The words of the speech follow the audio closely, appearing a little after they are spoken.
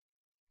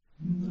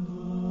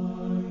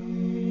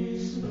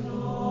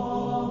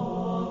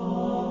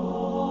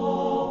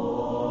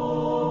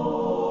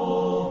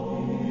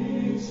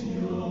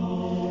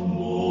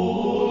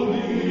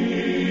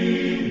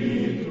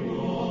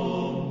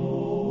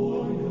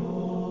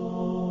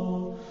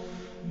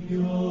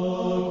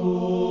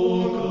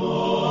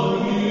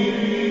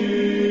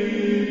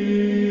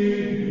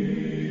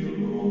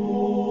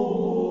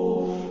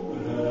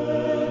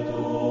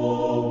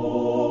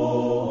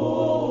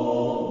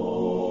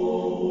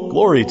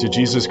Glory to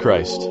Jesus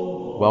Christ.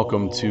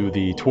 Welcome to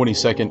the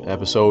 22nd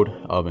episode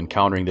of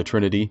Encountering the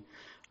Trinity.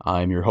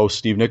 I'm your host,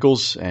 Steve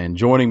Nichols, and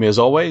joining me as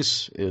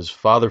always is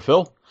Father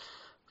Phil.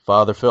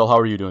 Father Phil, how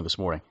are you doing this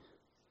morning?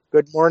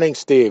 Good morning,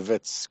 Steve.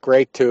 It's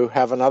great to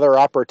have another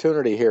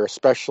opportunity here,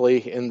 especially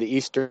in the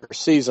Easter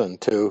season,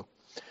 to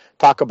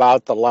talk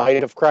about the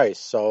light of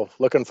Christ. So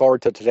looking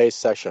forward to today's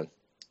session.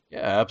 Yeah,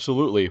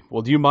 absolutely.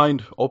 Well, do you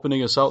mind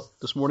opening us out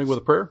this morning with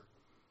a prayer?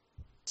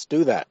 Let's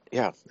do that.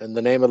 Yeah. In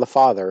the name of the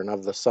Father, and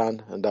of the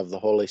Son, and of the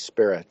Holy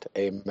Spirit.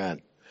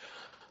 Amen.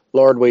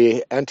 Lord,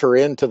 we enter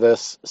into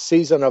this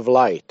season of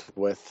light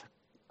with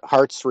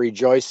hearts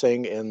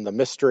rejoicing in the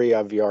mystery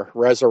of your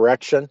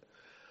resurrection,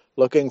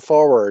 looking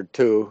forward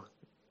to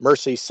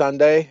Mercy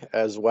Sunday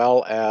as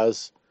well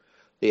as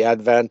the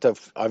advent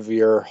of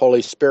your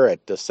Holy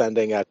Spirit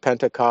descending at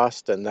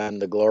Pentecost and then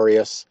the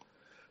glorious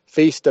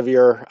feast of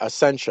your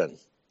ascension.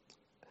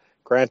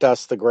 Grant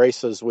us the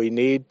graces we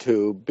need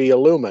to be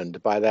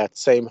illumined by that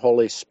same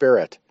Holy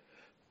Spirit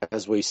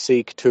as we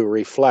seek to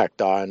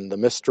reflect on the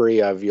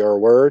mystery of your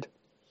word,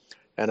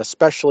 and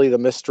especially the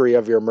mystery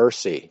of your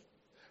mercy,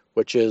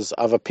 which is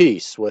of a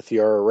piece with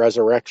your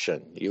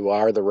resurrection. You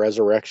are the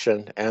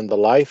resurrection and the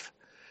life,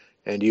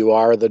 and you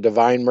are the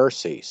divine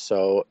mercy.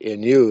 So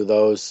in you,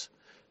 those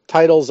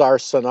titles are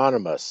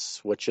synonymous,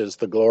 which is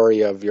the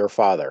glory of your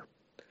Father.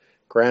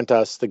 Grant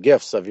us the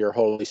gifts of your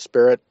Holy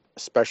Spirit,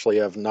 especially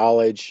of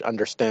knowledge,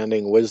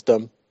 understanding,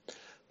 wisdom,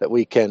 that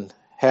we can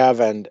have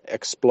and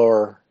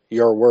explore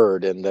your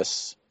word in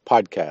this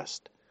podcast.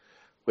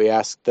 We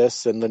ask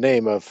this in the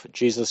name of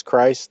Jesus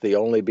Christ, the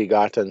only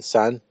begotten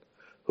Son,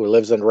 who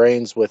lives and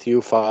reigns with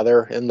you,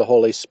 Father, in the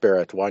Holy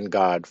Spirit, one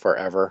God,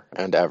 forever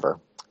and ever.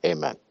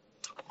 Amen.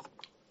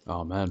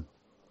 Amen.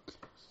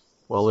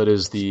 Well, it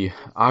is the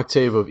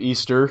octave of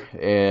Easter,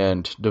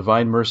 and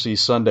Divine Mercy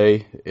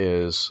Sunday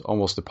is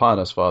almost upon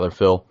us, Father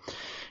Phil.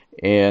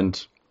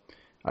 And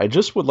I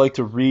just would like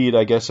to read,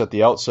 I guess, at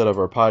the outset of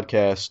our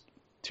podcast,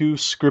 two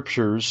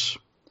scriptures.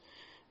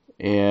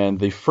 And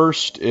the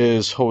first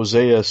is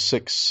Hosea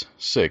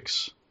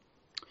 6:6.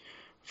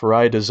 For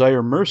I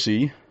desire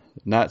mercy,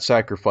 not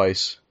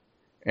sacrifice,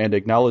 and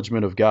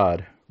acknowledgement of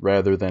God,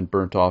 rather than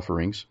burnt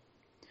offerings.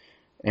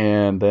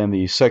 And then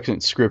the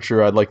second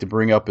scripture I'd like to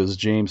bring up is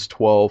James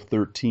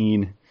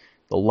 12:13,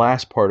 the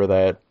last part of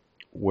that,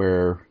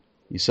 where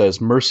he says,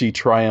 mercy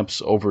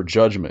triumphs over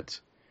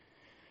judgment.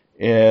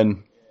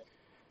 And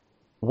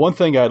one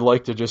thing I'd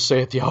like to just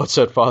say at the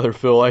outset, Father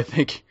Phil, I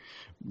think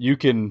you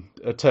can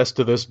attest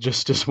to this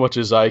just as much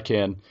as I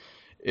can,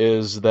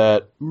 is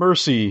that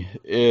mercy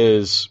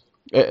is,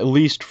 at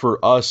least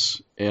for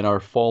us in our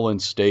fallen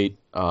state,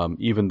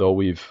 even though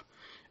we've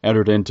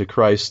entered into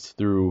Christ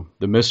through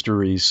the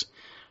mysteries,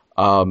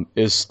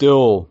 is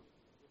still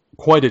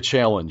quite a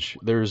challenge.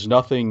 There's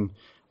nothing,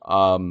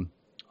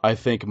 I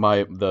think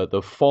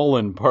the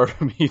fallen part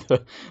of me,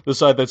 the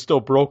side that's still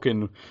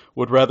broken,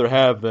 would rather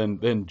have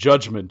than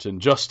judgment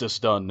and justice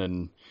done.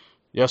 And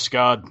yes,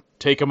 God,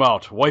 take them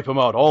out, wipe them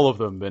out, all of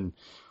them, and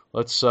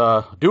let's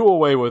do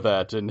away with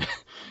that.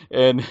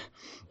 And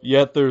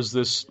yet there's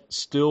this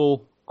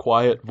still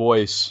quiet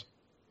voice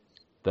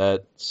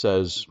that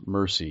says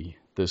mercy,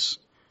 this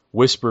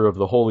whisper of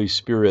the Holy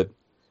Spirit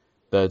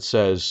that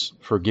says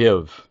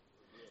forgive.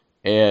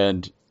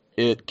 And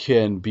it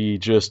can be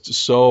just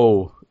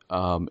so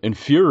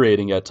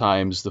infuriating at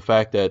times, the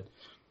fact that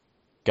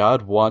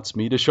God wants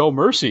me to show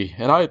mercy,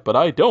 but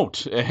I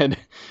don't.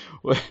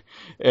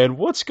 And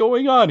what's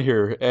going on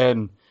here?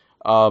 And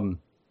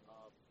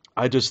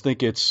I just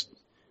think it's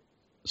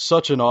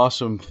such an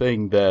awesome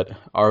thing that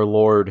our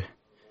Lord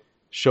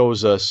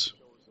shows us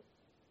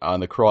on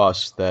the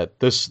cross, that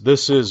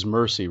this is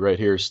mercy right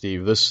here,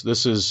 Steve.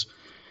 This is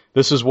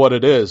what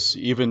it is.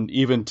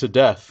 Even to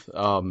death,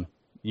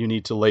 you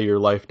need to lay your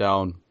life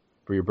down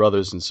for your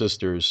brothers and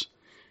sisters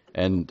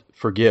and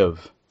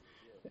forgive.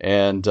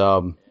 And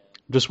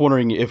just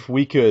wondering if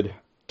we could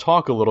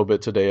talk a little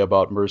bit today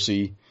about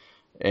mercy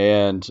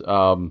and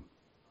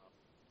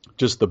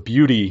just the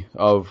beauty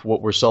of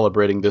what we're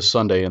celebrating this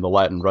Sunday in the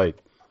Latin Rite.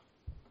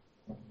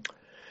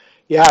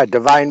 Yeah,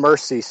 Divine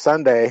Mercy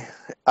Sunday,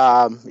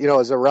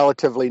 is a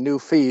relatively new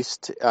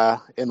feast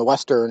in the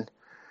Western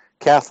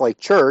Catholic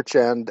Church,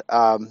 and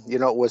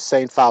it was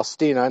Saint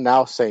Faustina,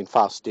 now Saint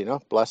Faustina,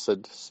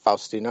 Blessed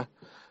Faustina.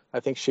 I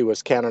think she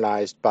was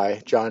canonized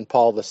by John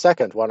Paul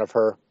II, one of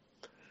her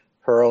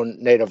own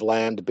native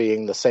land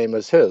being the same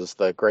as his,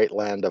 the great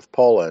land of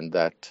Poland,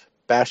 that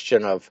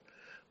bastion of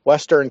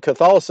Western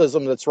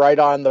Catholicism that's right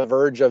on the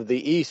verge of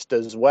the East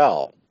as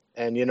well.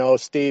 And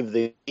Steve,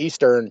 the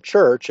Eastern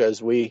Church,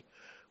 as we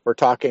were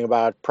talking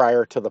about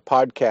prior to the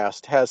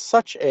podcast, has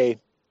such a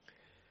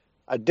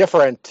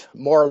different,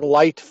 more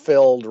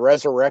light-filled,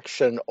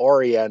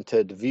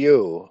 resurrection-oriented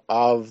view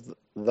of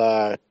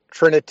the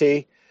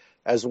Trinity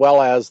as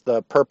well as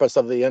the purpose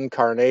of the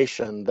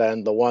Incarnation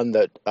than the one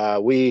that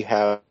we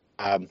have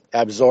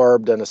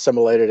absorbed and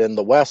assimilated in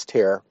the West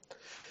here.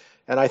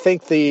 And I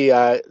think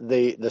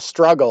the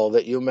struggle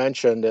that you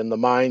mentioned in the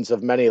minds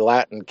of many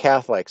Latin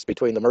Catholics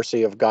between the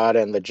mercy of God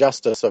and the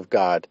justice of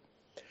God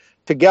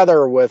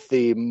together with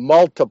the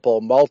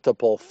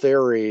multiple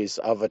theories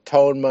of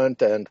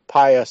atonement and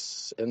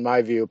pious, in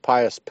my view,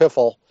 pious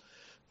piffle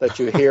that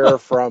you hear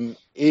from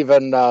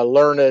even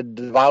learned,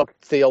 devout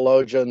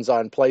theologians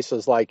on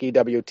places like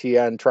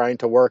EWTN trying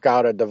to work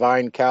out a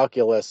divine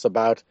calculus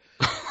about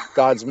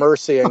God's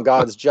mercy and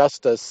God's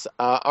justice,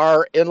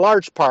 are in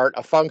large part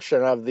a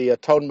function of the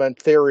atonement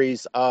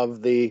theories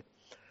of the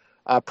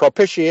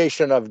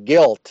propitiation of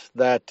guilt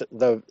that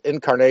the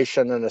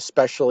incarnation and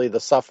especially the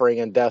suffering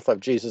and death of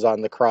Jesus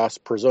on the cross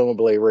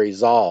presumably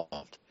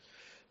resolved.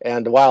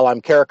 And while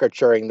I'm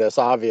caricaturing this,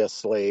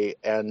 obviously,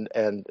 and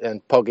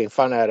poking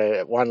fun at it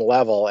at one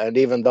level, and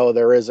even though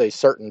there is a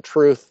certain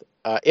truth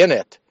in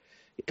it,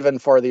 even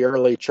for the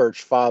early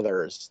church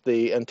fathers,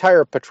 the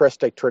entire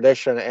patristic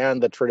tradition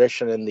and the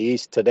tradition in the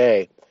East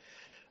today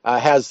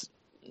has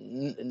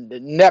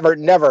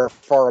never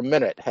for a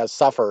minute has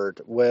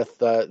suffered with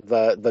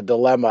the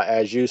dilemma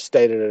as you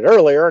stated it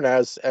earlier, and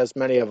as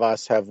many of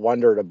us have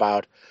wondered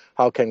about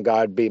how can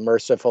God be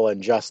merciful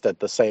and just at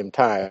the same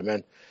time.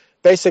 And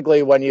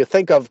basically, when you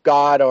think of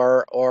God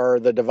or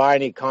the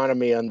divine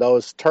economy in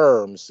those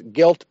terms,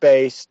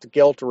 guilt-based,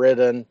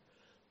 guilt-ridden,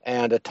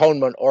 and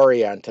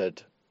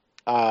atonement-oriented,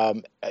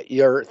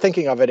 you're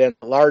thinking of it in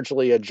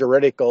largely a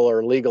juridical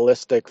or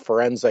legalistic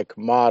forensic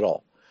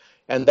model.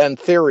 And then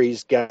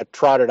theories get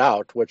trotted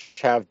out, which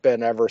have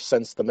been ever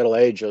since the Middle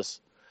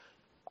Ages,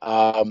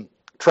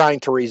 trying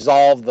to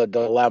resolve the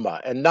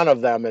dilemma. And none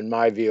of them, in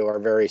my view, are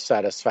very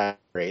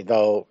satisfactory,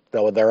 though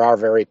there are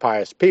very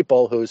pious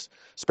people whose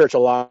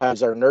spiritual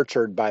lives are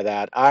nurtured by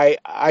that.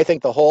 I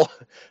think the whole,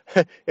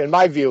 in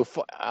my view,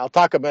 I'll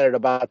talk a minute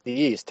about the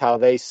East, how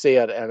they see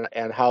it,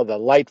 and how the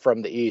light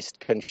from the East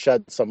can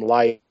shed some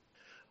light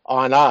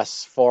on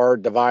us for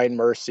Divine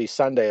Mercy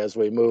Sunday as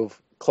we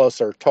move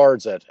closer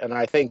towards it. And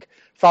I think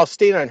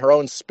Faustina in her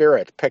own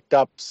spirit picked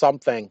up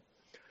something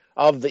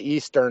of the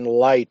Eastern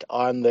light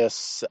on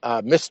this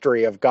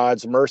mystery of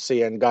God's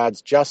mercy and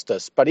God's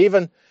justice. But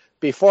even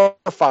before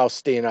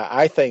Faustina,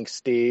 I think,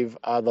 Steve,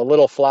 the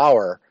little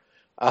flower,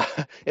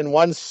 in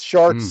one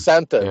short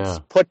sentence, Yeah.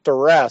 put to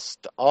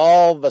rest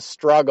all the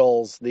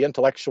struggles, the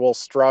intellectual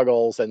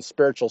struggles and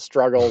spiritual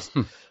struggles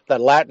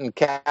that Latin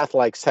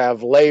Catholics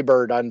have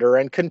labored under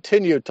and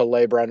continue to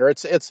labor under.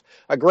 It's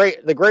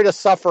the greatest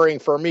suffering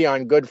for me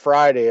on Good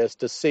Friday is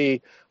to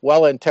see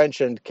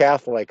well-intentioned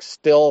Catholics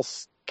still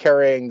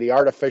carrying the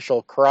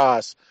artificial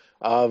cross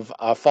of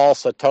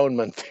false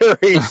atonement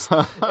theories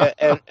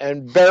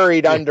and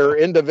buried under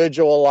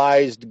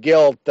individualized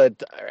guilt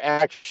that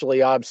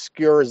actually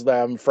obscures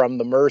them from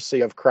the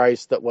mercy of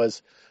Christ that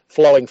was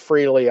flowing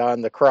freely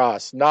on the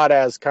cross, not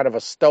as kind of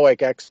a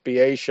stoic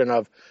expiation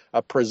of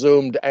a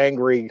presumed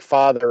angry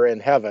Father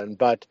in heaven,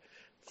 but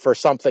for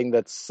something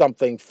that's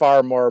something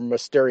far more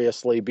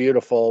mysteriously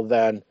beautiful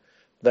than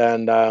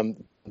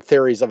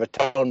theories of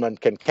atonement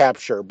can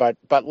capture. But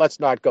let's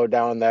not go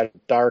down that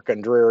dark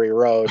and dreary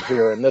road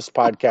here in this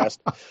podcast.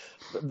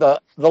 The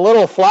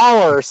little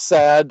flower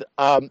said,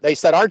 they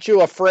said, aren't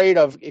you afraid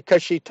of,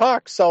 because she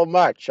talked so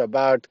much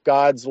about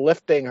God's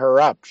lifting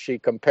her up. She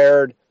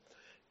compared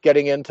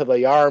getting into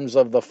the arms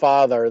of the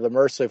Father, the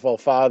merciful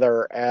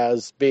Father,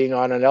 as being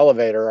on an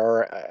elevator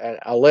or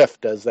a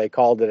lift, as they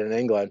called it in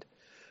England,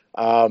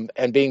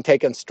 and being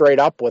taken straight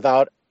up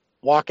without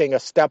walking a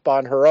step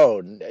on her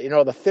own. You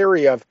know, the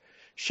theory of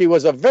she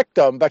was a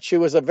victim, but she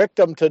was a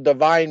victim to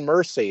divine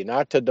mercy,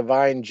 not to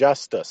divine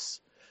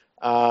justice.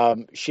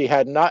 She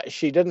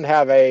didn't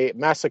have a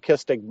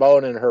masochistic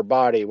bone in her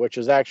body, which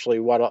is actually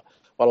what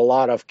a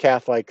lot of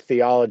Catholic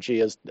theology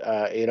is.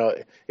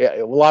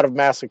 A lot of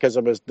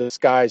masochism is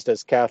disguised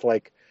as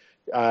Catholic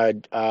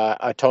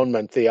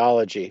atonement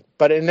theology.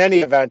 But in any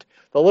event,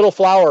 the little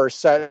flower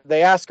said,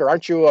 they ask her,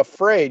 aren't you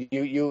afraid?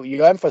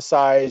 You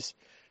emphasize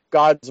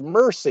God's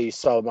mercy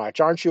so much.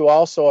 Aren't you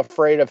also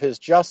afraid of his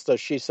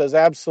justice? She says,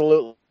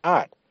 absolutely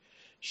not.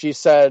 She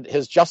said,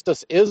 his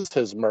justice is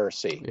his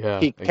mercy. Yeah,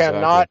 He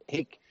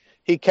exactly.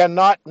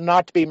 cannot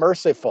not be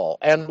merciful.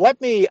 And let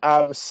me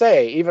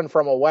say, even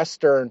from a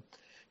Western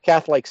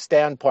Catholic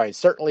standpoint,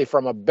 certainly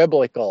from a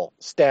biblical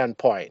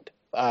standpoint,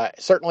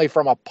 certainly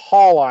from a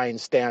Pauline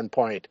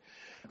standpoint,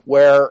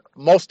 where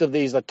most of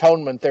these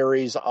atonement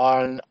theories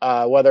on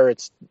whether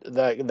it's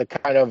the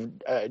kind of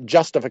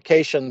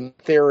justification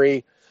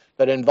theory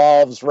that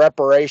involves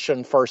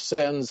reparation for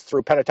sins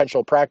through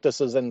penitential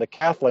practices in the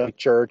Catholic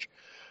Church,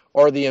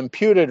 or the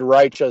imputed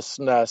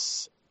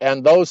righteousness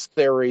and those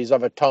theories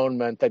of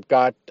atonement that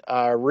got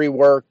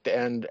reworked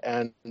and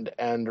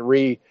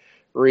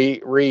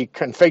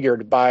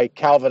reconfigured by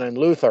Calvin and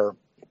Luther,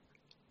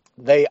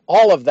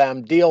 all of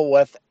them deal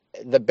with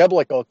the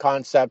biblical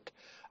concept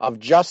of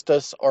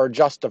justice or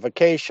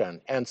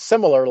justification. And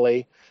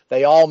similarly,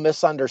 they all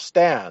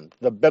misunderstand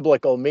the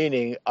biblical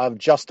meaning of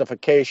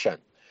justification.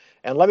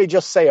 And let me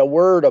just say a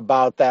word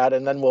about that,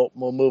 and then we'll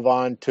move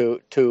on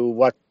to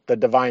what the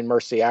divine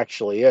mercy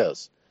actually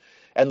is.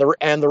 And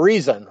the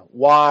reason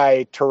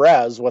why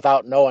Therese,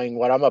 without knowing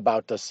what I'm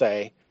about to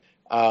say,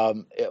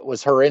 It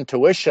was her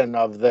intuition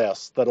of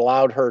this that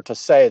allowed her to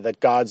say that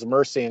God's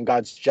mercy and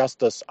God's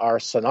justice are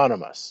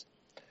synonymous.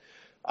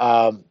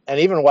 And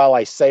even while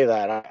I say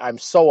that, I'm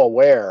so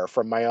aware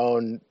from my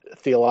own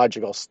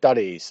theological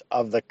studies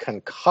of the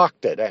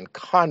concocted and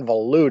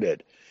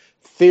convoluted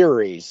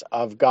theories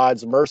of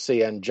God's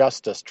mercy and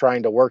justice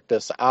trying to work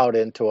this out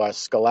into a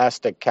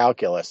scholastic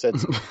calculus.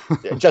 It's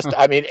just,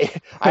 I mean,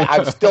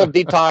 I'm still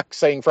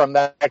detoxing from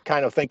that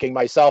kind of thinking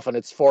myself, and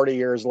it's 40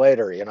 years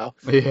later, you know.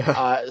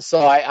 Yeah.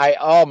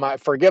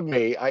 Forgive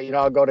me.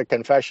 I'll go to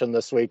confession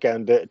this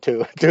weekend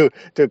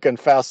to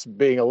confess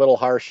being a little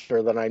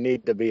harsher than I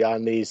need to be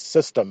on these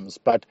systems,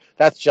 but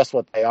that's just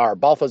what they are.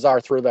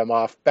 Balthazar threw them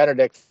off.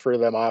 Benedict threw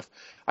them off.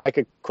 I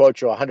could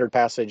quote you 100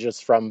 passages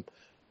from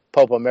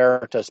Pope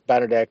Emeritus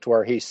Benedict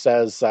where he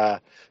says,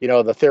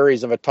 the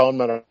theories of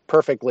atonement are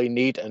perfectly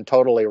neat and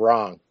totally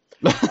wrong.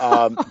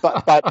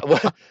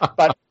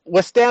 But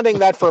withstanding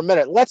that for a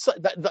minute,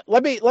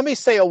 let me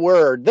say a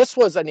word. This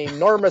was an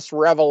enormous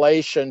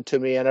revelation to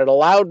me, and it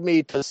allowed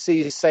me to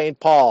see St.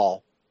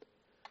 Paul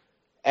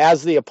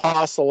as the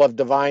apostle of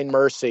divine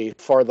mercy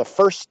for the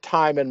first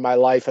time in my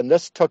life. And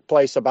this took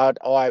place about,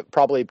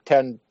 probably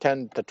 10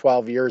 to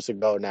 12 years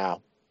ago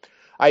now.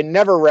 I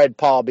never read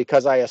Paul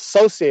because I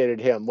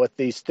associated him with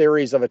these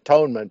theories of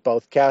atonement,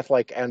 both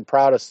Catholic and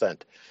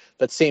Protestant,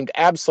 that seemed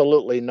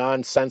absolutely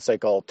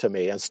nonsensical to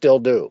me and still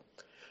do,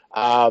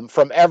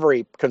 from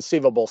every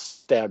conceivable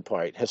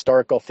standpoint: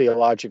 historical,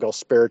 theological,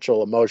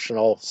 spiritual,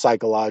 emotional,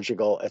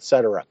 psychological,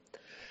 etc.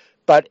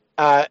 But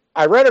I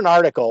read an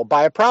article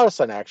by a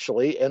Protestant,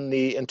 actually, in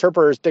the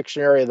Interpreter's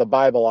Dictionary of the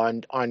Bible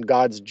on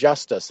God's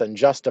justice and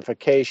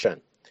justification.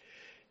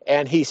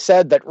 And he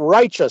said that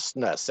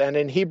righteousness, and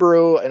in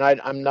Hebrew, and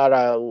I'm not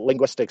a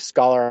linguistic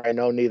scholar, I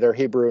know neither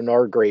Hebrew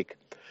nor Greek,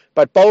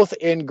 but both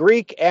in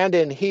Greek and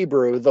in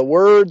Hebrew, the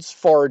words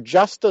for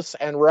justice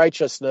and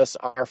righteousness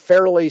are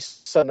fairly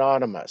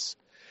synonymous.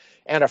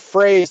 And a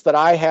phrase that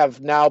I have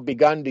now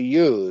begun to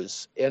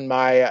use in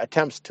my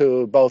attempts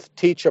to both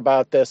teach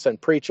about this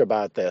and preach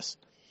about this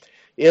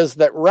is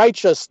that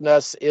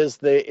righteousness is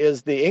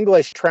the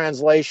English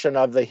translation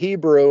of the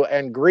Hebrew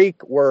and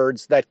Greek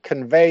words that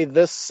convey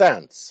this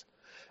sense: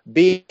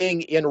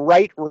 being in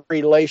right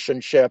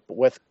relationship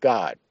with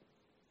God.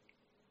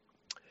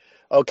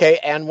 Okay,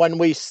 and when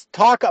we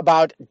talk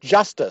about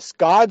justice,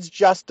 God's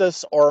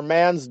justice or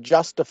man's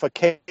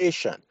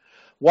justification,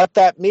 what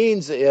that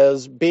means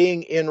is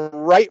being in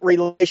right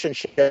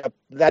relationship,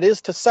 that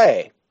is to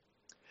say,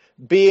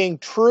 being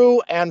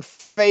true and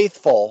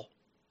faithful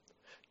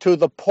to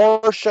the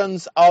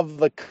portions of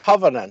the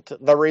covenant,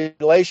 the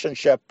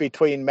relationship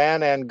between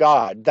man and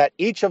God, that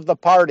each of the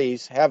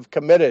parties have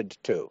committed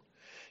to.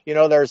 You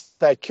know, there's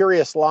that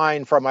curious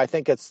line from, I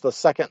think it's the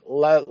second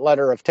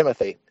letter of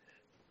Timothy,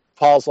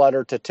 Paul's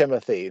letter to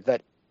Timothy,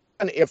 that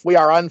if we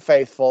are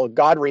unfaithful,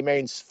 God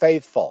remains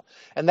faithful.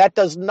 And that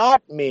does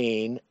not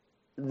mean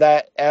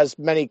that, as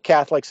many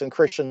Catholics and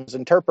Christians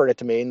interpret it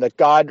to mean, that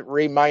God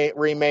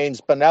remains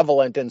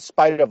benevolent in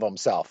spite of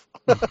himself.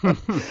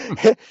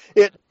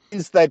 It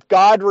means that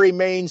God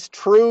remains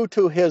true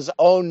to his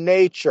own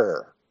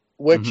nature,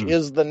 which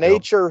is the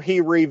nature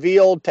he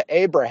revealed to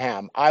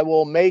Abraham. I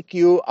will make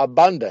you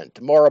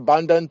abundant, more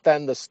abundant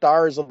than the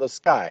stars of the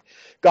sky.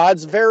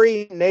 God's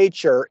very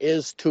nature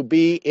is to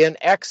be in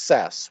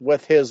excess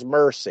with his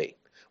mercy,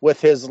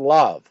 with his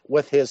love,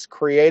 with his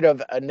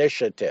creative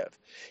initiative.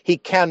 He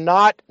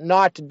cannot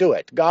not do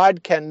it.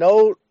 God can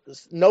no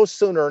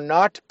sooner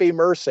not be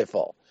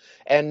merciful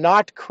and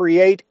not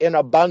create in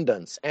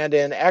abundance and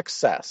in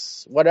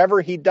excess.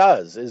 Whatever he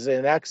does is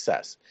in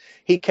excess.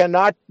 He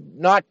cannot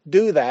not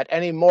do that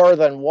any more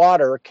than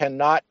water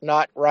cannot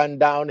not run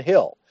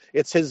downhill.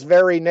 It's his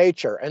very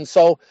nature. And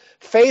so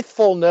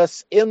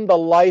faithfulness in the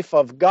life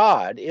of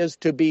God is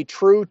to be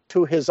true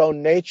to his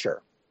own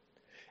nature.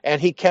 And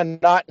he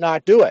cannot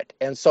not do it.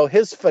 And so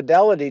his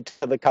fidelity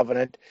to the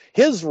covenant,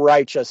 his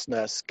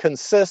righteousness,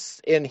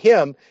 consists in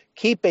him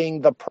keeping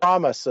the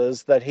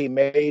promises that he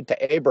made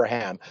to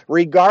Abraham,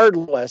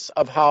 regardless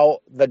of how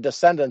the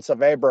descendants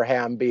of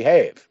Abraham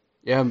behave.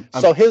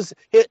 So his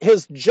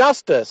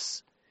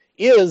justice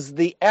is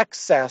the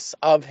excess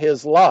of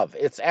his love.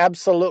 It's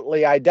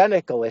absolutely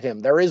identical in him.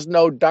 There is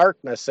no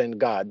darkness in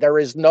God. There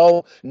is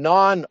no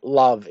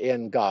non-love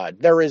in God.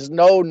 There is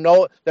no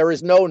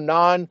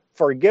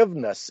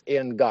non-forgiveness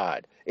in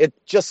God. It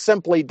just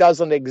simply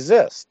doesn't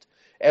exist.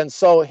 And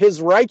so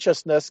his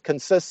righteousness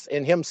consists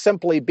in him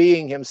simply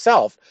being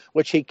himself,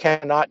 which he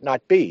cannot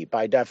not be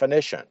by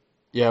definition.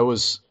 Yeah, it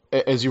was,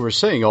 as you were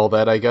saying all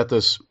that, I got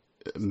this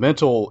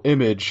mental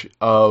image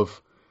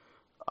of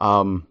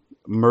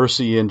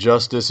mercy and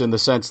justice, in the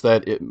sense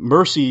that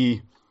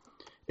mercy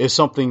is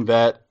something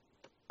that,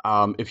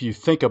 if you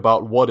think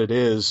about what it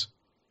is,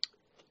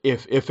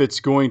 if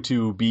it's going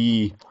to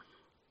be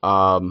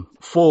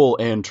full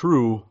and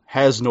true,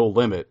 has no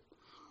limit,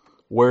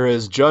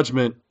 whereas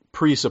judgment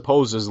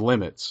presupposes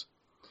limits.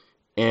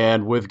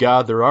 And with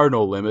God, there are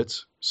no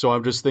limits. So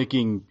I'm just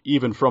thinking,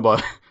 even from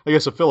a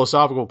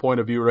philosophical point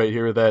of view right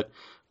here,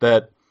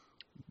 that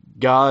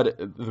God,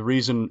 the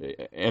reason,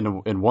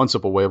 in one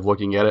simple way of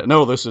looking at it,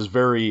 no, this is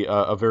very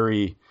a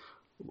very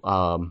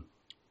um,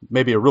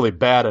 maybe a really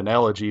bad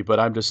analogy, but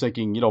I'm just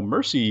thinking,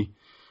 mercy.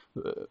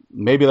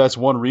 Maybe that's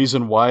one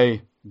reason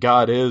why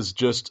God is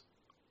just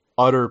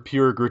utter,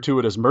 pure,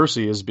 gratuitous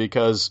mercy is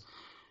because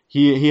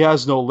he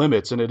has no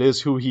limits, and it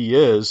is who he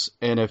is.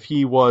 And if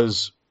he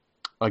was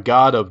a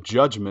God of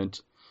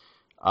judgment,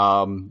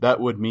 that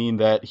would mean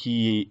that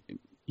he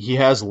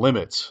has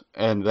limits,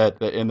 and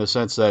that in the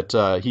sense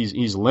that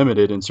he's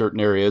limited in certain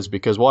areas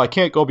because, well, I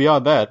can't go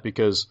beyond that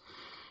because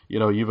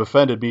you've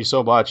offended me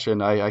so much,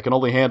 and I can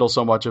only handle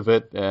so much of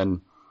it,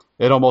 and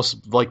it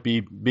almost like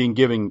being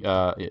giving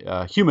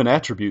human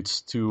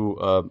attributes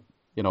to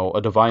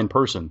a divine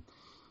person.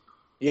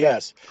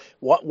 Yes.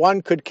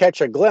 One could catch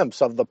a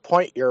glimpse of the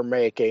point you're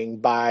making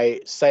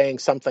by saying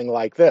something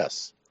like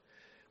this.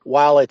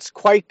 While it's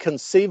quite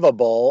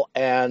conceivable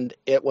and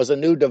it was a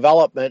new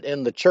development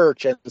in the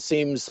church and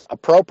seems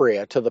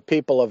appropriate to the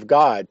people of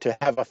God to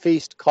have a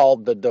feast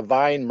called the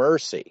Divine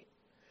Mercy,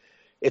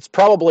 it's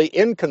probably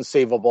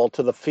inconceivable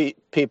to the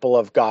people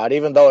of God,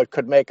 even though it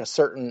could make a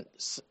certain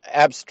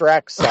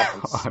abstract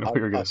sense. I know what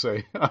you're going to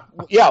say.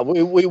 Yeah,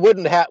 we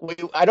wouldn't have.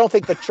 I don't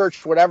think the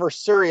church would ever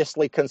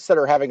seriously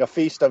consider having a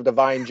feast of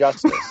divine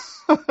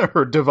justice.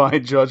 Or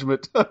divine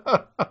judgment.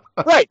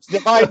 Right,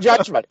 divine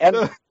judgment,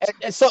 and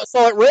so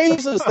it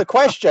raises the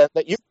question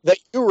that you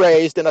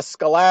raised in a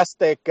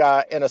scholastic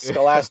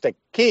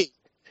key.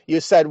 You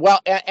said, well,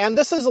 and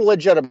this is a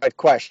legitimate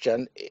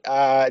question.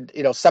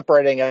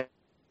 Separating it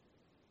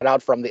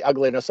out from the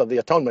ugliness of the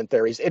atonement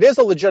theories, it is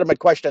a legitimate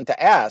question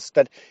to ask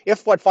that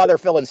if what Father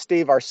Phil and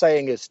Steve are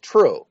saying is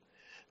true,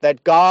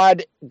 that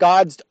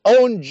God's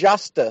own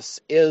justice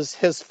is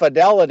his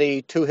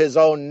fidelity to his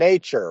own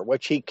nature,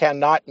 which he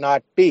cannot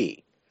not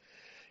be.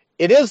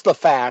 It is the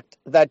fact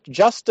that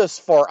justice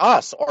for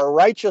us or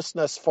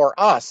righteousness for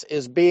us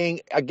is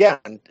being,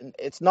 again,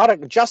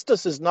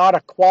 justice is not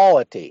a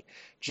quality.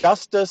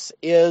 Justice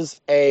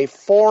is a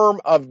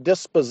form of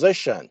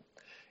disposition.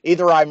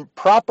 Either I'm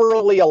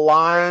properly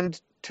aligned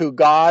to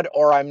God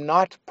or I'm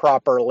not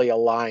properly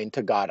aligned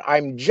to God.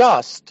 I'm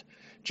just.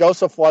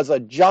 Joseph was a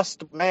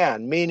just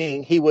man,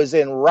 meaning he was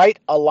in right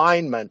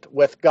alignment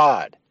with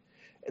God.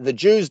 The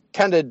Jews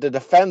tended to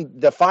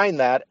define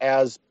that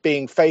as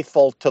being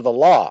faithful to the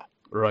law.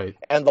 Right.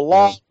 And the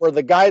law were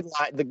the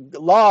guideline. The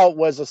law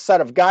was a set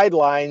of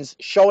guidelines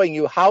showing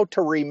you how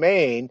to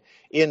remain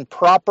in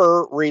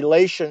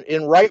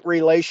right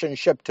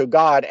relationship to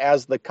God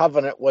as the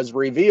covenant was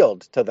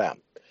revealed to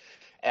them.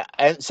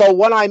 And so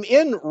when I'm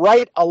in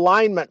right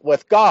alignment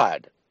with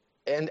God,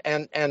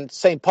 and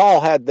St.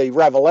 Paul had the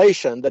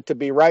revelation that to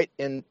be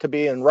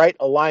in right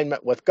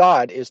alignment with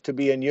God is to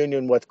be in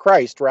union with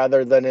Christ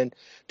rather than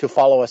to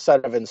follow a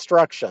set of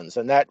instructions,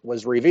 and that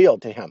was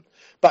revealed to him.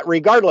 But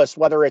regardless,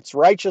 whether it's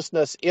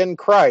righteousness in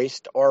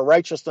Christ or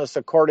righteousness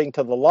according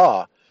to the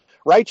law,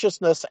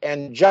 righteousness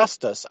and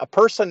justice, a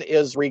person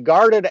is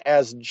regarded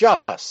as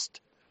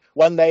just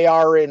when they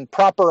are in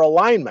proper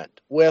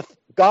alignment with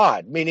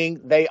God, meaning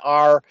they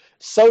are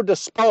so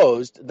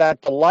disposed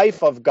that the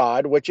life of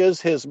God, which is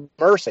his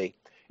mercy,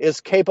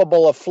 is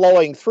capable of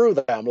flowing through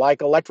them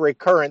like electric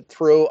current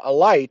through a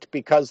light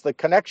because the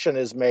connection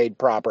is made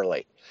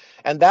properly.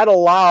 And that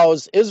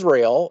allows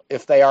Israel,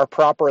 if they are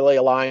properly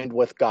aligned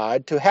with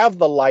God, to have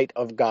the light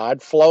of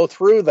God flow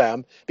through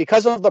them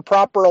because of the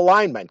proper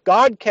alignment.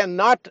 God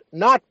cannot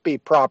not be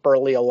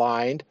properly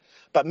aligned,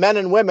 but men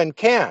and women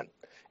can.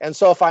 And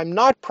so if I'm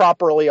not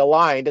properly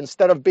aligned,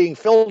 instead of being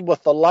filled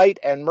with the light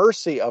and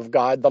mercy of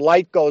God, the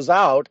light goes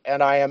out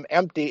and I am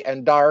empty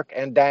and dark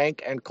and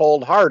dank and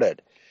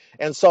cold-hearted.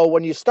 And so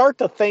when you start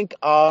to think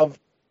of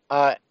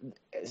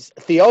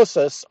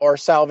theosis or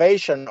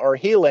salvation or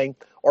healing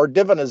or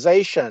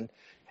divinization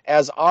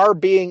as our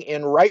being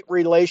in right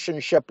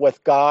relationship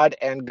with God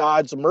and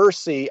God's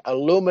mercy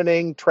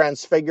illumining,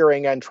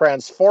 transfiguring, and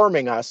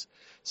transforming us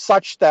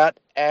such that,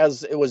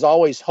 as it was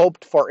always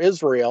hoped for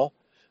Israel,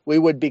 we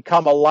would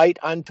become a light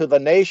unto the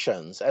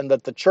nations, and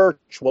that the church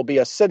will be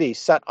a city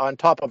set on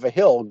top of a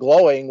hill,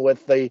 glowing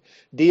with the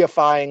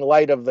deifying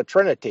light of the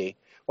Trinity.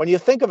 When you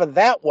think of it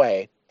that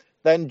way,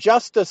 then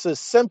justice is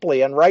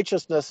simply, and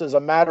righteousness is a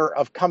matter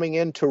of coming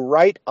into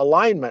right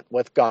alignment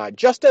with God.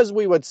 Just as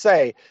we would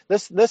say,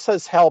 this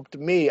has helped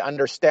me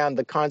understand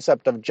the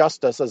concept of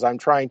justice as I'm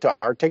trying to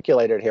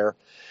articulate it here.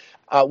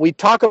 We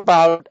talk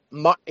about,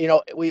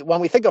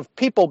 when we think of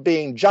people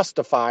being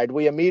justified,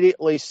 we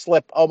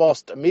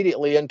almost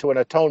immediately into an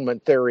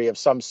atonement theory of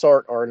some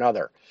sort or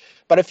another.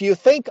 But if you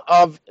think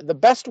of the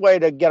best way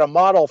to get a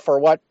model for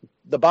what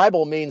the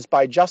Bible means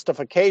by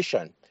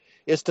justification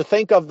is to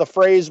think of the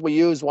phrase we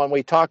use when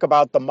we talk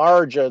about the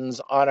margins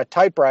on a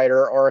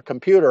typewriter or a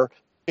computer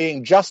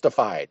being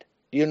justified.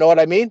 Do you know what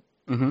I mean?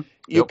 Hmm.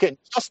 You Yep. can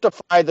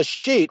justify the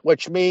sheet,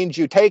 which means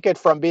you take it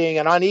from being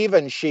an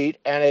uneven sheet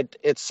and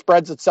it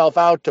spreads itself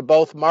out to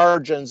both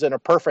margins in a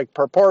perfect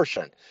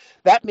proportion.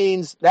 That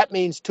means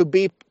to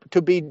be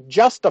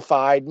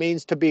justified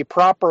means to be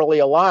properly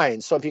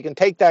aligned. So if you can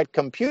take that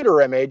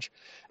computer image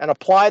and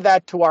apply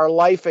that to our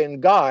life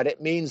in God,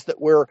 it means that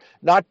we're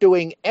not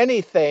doing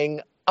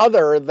anything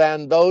other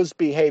than those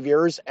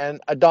behaviors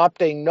and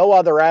adopting no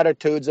other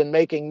attitudes and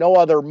making no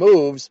other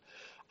moves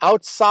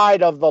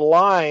outside of the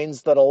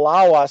lines that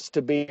allow us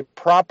to be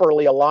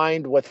properly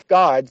aligned with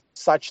God,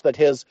 such that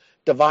his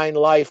divine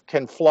life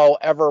can flow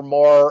ever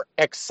more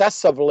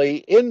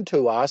excessively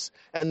into us,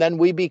 and then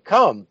we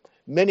become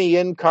many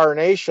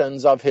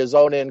incarnations of his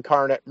own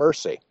incarnate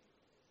mercy.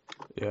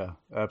 Yeah,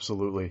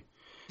 absolutely.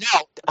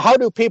 Now, how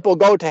do people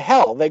go to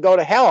hell? They go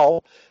to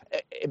hell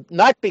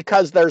not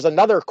because there's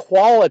another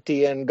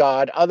quality in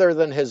God other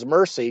than his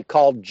mercy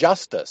called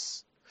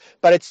justice,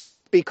 but it's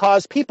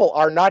because people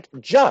are not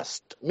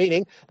just,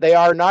 meaning they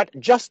are not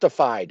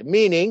justified,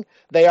 meaning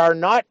they are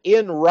not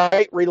in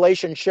right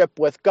relationship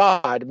with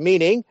God,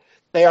 meaning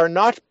they are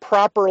not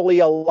properly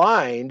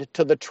aligned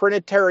to the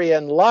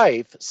Trinitarian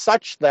life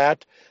such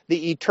that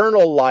the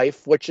eternal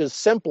life, which is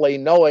simply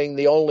knowing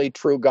the only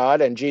true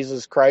God and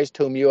Jesus Christ,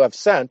 whom you have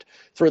sent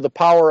through the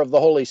power of the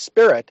Holy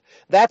Spirit,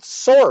 that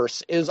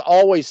source is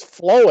always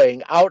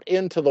flowing out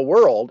into the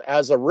world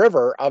as a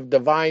river of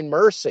divine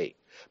mercy.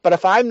 But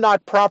if I'm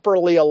not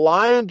properly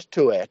aligned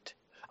to it,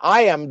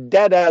 I am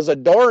dead as a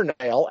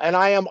doornail, and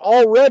I am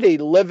already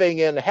living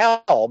in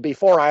hell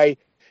before I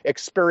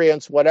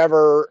experience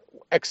whatever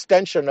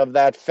extension of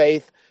that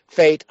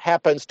fate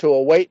happens to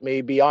await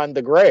me beyond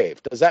the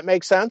grave. Does that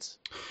make sense?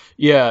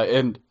 Yeah,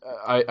 and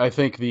I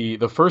think the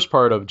first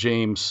part of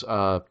James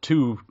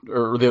 2,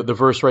 or the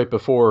verse right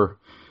before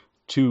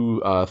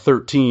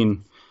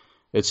 2:13,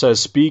 it says,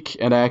 "Speak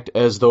and act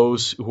as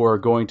those who are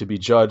going to be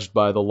judged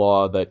by the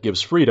law that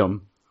gives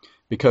freedom,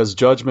 because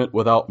judgment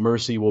without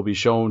mercy will be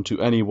shown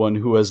to anyone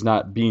who has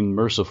not been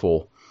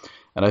merciful."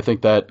 And I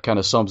think that kind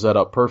of sums that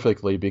up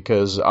perfectly,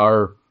 because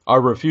our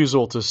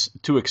refusal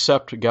to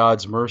accept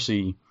God's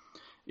mercy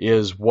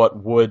is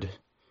what would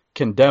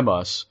condemn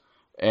us,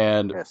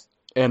 and Yes.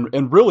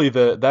 and really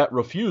that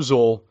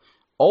refusal,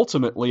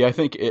 ultimately, I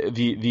think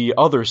the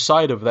other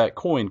side of that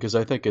coin, because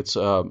I think it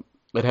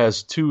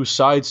has two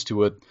sides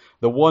to it.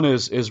 The one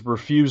is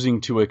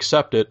refusing to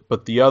accept it,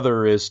 but the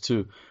other is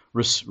to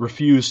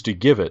refuse to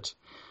give it,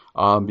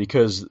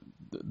 because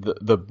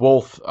the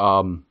both,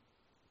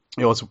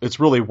 it's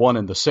really one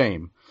and the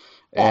same.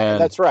 Yeah, and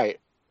that's right.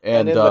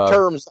 And and in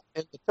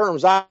the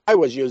terms I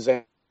was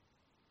using,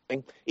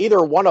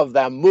 either one of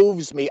them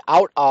moves me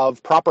out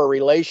of proper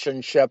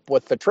relationship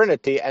with the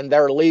Trinity, and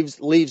there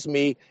leaves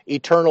me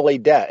eternally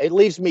dead. It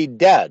leaves me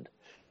dead,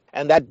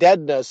 and that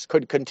deadness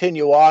could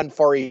continue on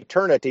for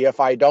eternity if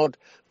I don't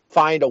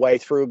find a way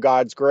through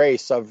God's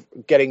grace of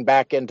getting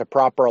back into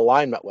proper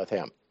alignment with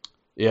him.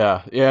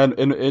 Yeah, yeah,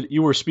 and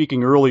you were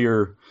speaking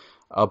earlier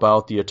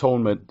about the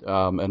atonement,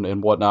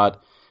 and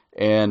whatnot,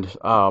 and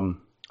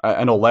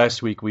I know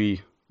last week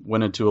we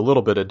went into a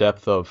little bit of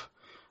depth of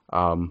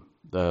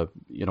the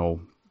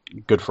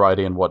Good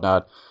Friday and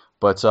whatnot,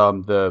 but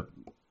the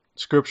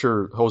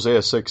scripture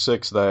Hosea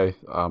 6:6 that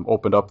I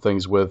opened up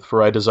things with,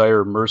 "For I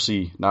desire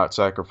mercy, not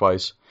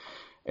sacrifice,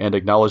 and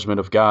acknowledgement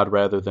of God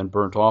rather than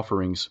burnt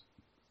offerings."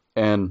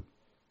 And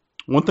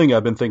one thing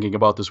I've been thinking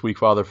about this week,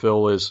 Father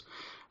Phil, is,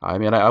 I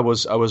mean, I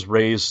was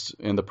raised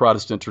in the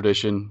Protestant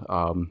tradition,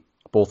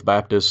 both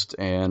Baptist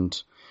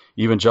and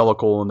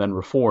evangelical, and then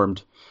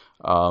Reformed.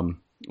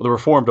 The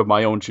Reformed of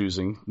my own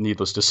choosing,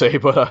 needless to say,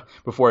 but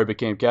before I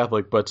became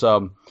Catholic. But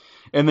and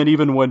then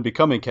even when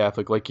becoming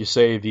Catholic, like you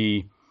say,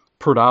 the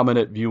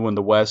predominant view in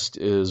the West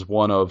is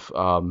one of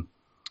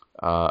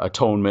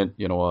atonement.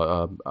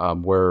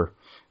 Where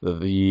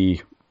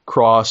the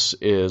cross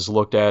is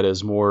looked at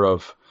as more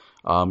of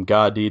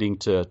God needing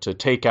to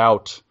take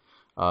out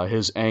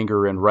his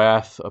anger and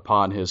wrath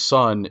upon his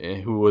son,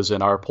 who was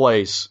in our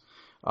place,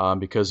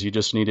 because he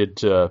just needed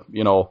to,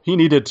 he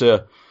needed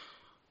to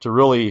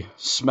really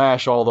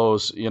smash all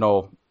those,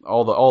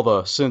 all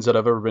the sins that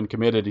have ever been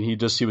committed, and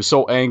he was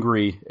so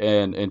angry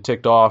and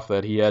ticked off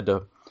that he had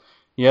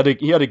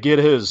to get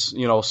his,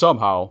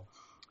 somehow,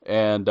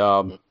 and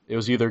it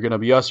was either going to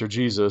be us or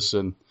Jesus.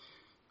 And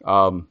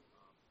um,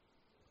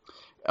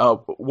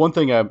 one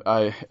thing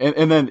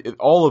and then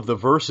all of the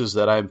verses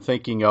that I'm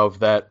thinking of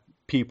that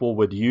people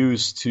would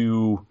use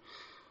to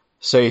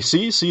say,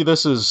 see,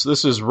 this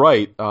is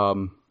right.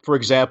 For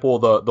example,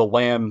 the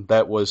lamb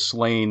that was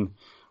slain,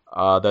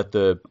 that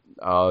the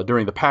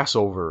during the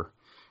Passover,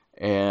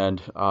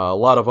 and a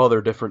lot of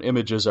other different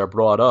images are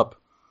brought up.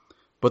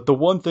 But the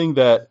one thing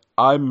that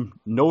I'm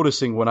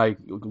noticing when I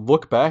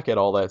look back at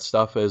all that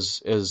stuff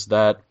is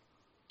that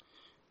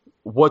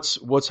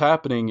what's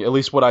happening, at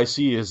least what I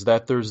see, is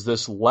that there's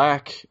this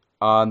lack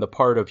on the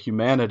part of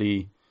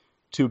humanity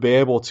to be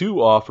able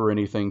to offer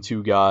anything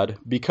to God,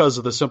 because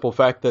of the simple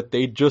fact that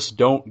they just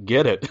don't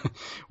get it.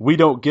 We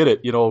don't get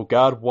it.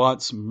 God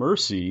wants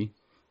mercy,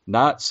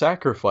 not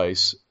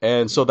sacrifice.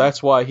 And so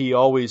that's why he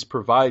always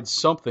provides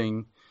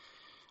something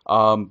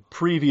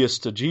previous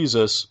to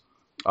Jesus,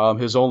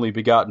 his only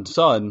begotten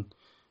Son,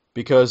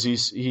 because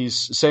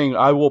he's saying,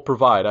 "I will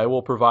provide, I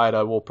will provide,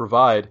 I will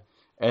provide,"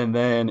 and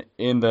then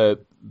in the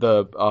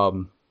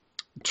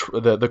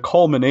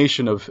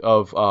culmination of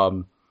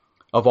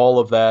all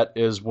of that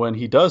is when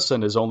he does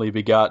send his only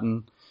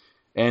begotten,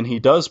 and he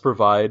does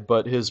provide,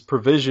 but his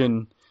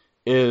provision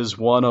is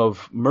one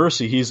of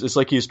mercy. It's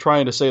like he's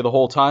trying to say the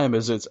whole time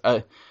is it's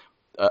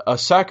a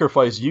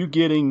sacrifice, you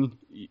getting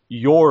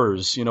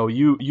yours,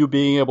 you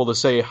being able to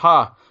say,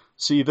 "Ha,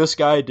 see, this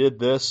guy did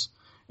this,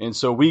 and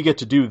so we get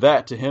to do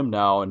that to him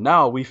now, and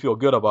now we feel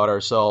good about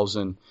ourselves."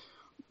 And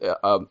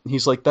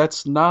he's like,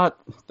 that's not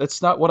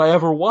what I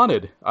ever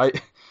wanted. I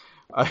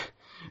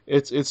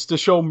it's to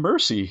show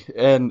mercy,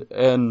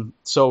 and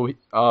so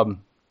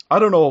I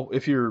don't know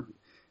if you're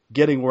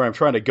getting where I'm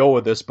trying to go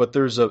with this, but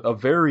there's a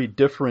very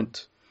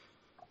different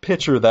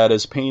picture that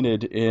is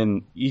painted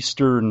in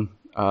Eastern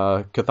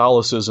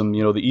Catholicism,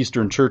 the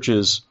Eastern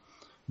churches,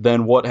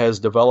 than what has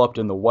developed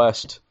in the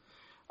West.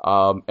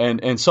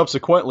 And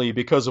subsequently,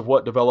 because of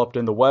what developed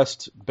in the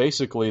West,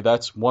 basically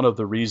that's one of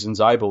the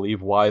reasons I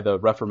believe why the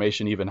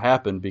Reformation even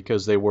happened,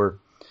 because they were,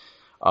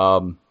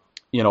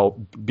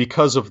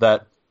 because of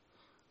that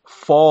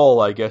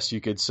fall, I guess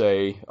you could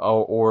say,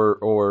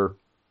 or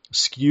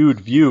skewed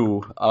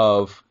view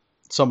of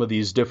some of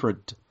these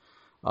different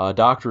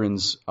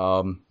doctrines.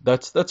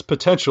 That's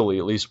potentially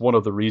at least one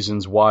of the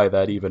reasons why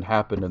that even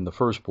happened in the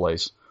first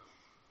place.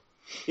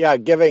 Yeah,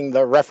 giving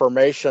the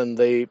Reformation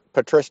the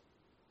patristic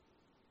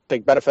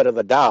benefit of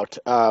the doubt.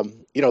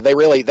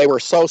 They were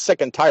so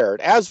sick and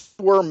tired, as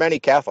were many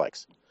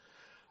Catholics,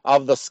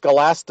 of the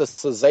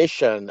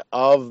scholasticization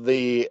of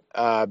the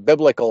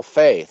biblical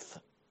faith,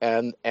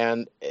 and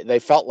they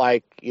felt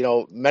like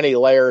many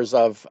layers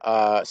of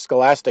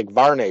scholastic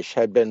varnish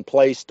had been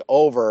placed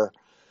over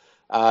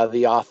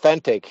the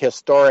authentic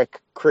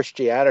historic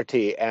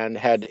Christianity, and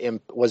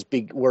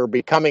were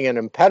becoming an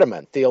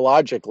impediment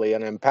theologically,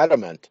 an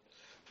impediment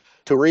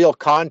to real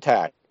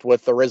contact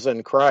with the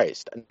risen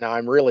Christ. Now,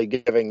 I'm really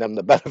giving them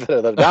the benefit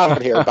of the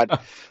doubt here,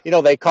 but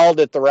they called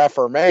it the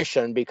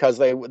Reformation because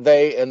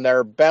they in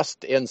their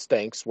best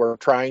instincts were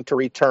trying to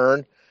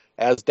return,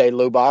 as de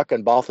Lubac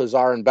and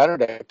Balthasar and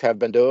Benedict have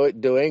been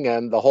doing,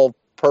 and the whole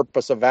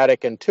purpose of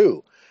Vatican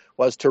II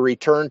was to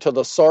return to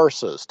the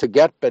sources, to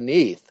get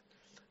beneath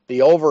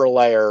the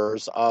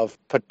overlayers of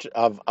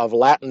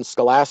Latin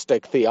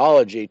scholastic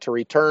theology, to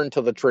return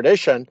to the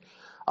tradition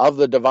of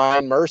the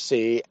divine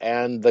mercy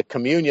and the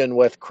communion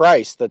with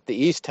Christ that the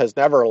East has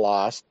never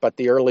lost, but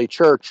the early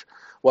church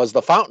was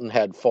the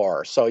fountainhead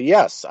for. So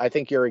yes, I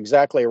think you're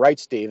exactly right,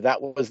 Steve.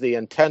 That was the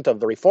intent of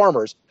the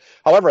reformers.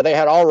 However, they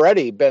had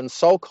already been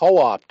so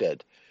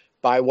co-opted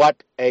by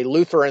what a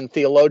Lutheran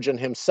theologian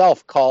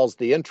himself calls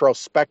the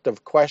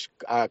introspective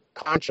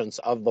conscience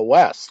of the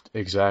West.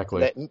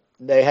 Exactly.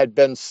 They had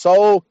been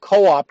so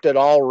co-opted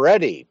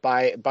already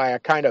by a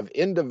kind of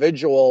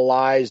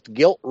individualized,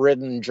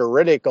 guilt-ridden,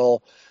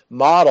 juridical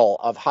model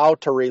of how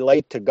to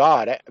relate to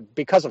God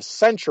because of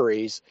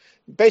centuries,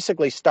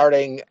 basically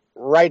starting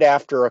right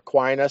after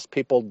Aquinas.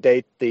 People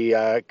date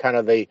the kind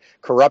of the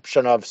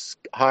corruption of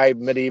high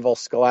medieval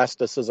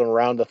scholasticism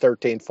around the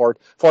 13th,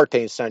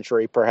 14th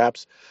century,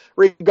 perhaps.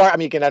 You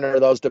can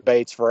enter those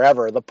debates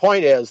forever. The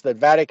point is that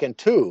Vatican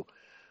II,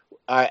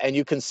 and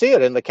you can see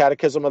it in the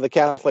Catechism of the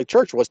Catholic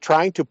Church, was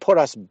trying to put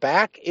us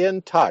back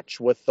in touch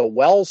with the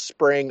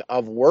wellspring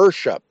of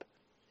worship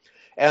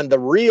and the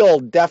real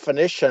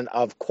definition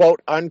of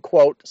quote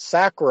unquote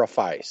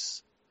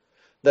sacrifice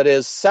that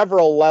is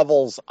several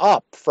levels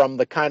up from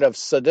the kind of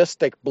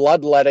sadistic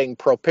bloodletting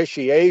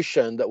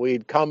propitiation that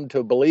we'd come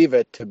to believe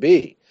it to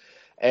be.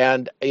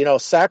 And,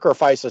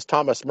 sacrifice, as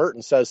Thomas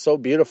Merton says so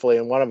beautifully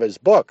in one of his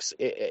books,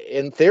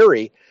 in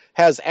theory,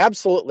 has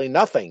absolutely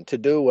nothing to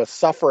do with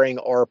suffering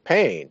or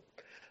pain.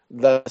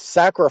 The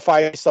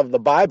sacrifice of the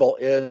Bible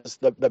is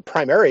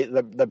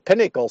the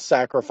pinnacle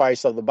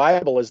sacrifice of the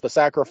Bible is the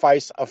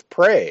sacrifice of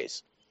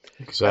praise.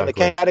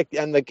 Exactly.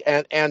 And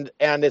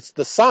it's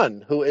the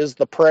Son who is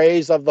the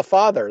praise of the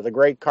Father. The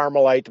great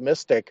Carmelite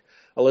mystic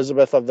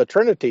Elizabeth of the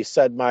Trinity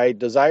said, "My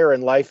desire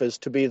in life is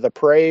to be the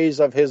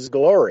praise of his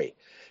glory."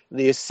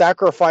 The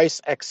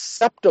sacrifice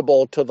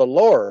acceptable to the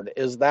Lord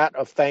is that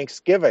of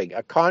thanksgiving,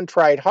 a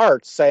contrite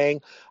heart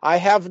saying, "I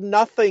have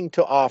nothing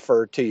to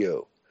offer to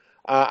you.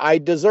 I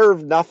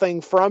deserve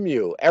nothing from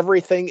you.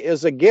 Everything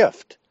is a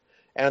gift."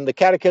 And the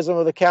Catechism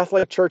of the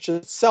Catholic Church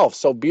itself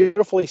so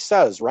beautifully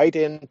says, right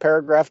in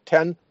paragraph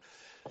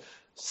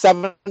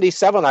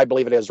 1077, I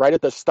believe it is, right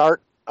at the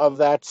start of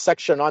that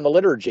section on the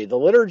liturgy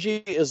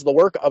is the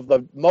work of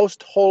the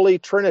most holy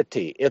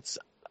Trinity. It's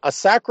a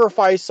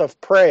sacrifice of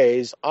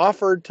praise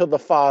offered to the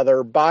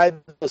Father by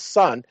the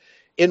Son,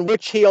 in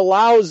which he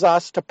allows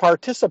us to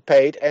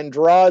participate and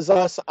draws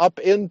us up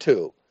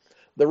into.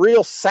 The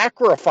real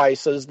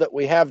sacrifices that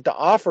we have to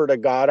offer to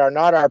God are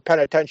not our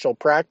penitential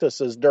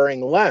practices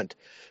during Lent,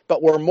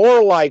 but we're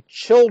more like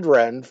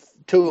children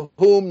to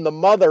whom the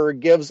mother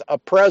gives a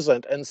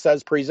present and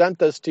says, present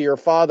this to your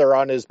father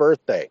on his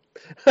birthday.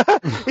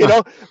 You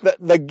know,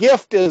 the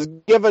gift is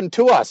given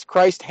to us.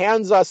 Christ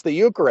hands us the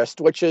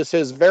Eucharist, which is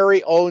his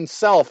very own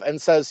self,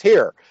 and says,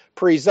 here,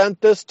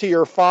 present this to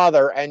your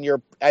father, and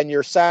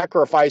your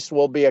sacrifice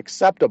will be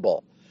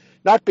acceptable.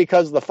 Not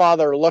because the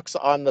father looks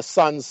on the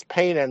son's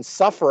pain and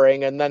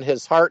suffering and then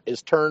his heart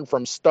is turned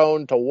from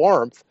stone to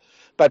warmth,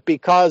 but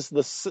because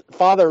the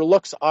father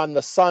looks on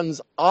the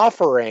son's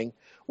offering,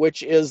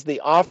 which is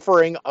the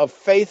offering of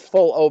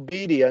faithful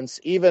obedience,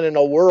 even in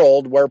a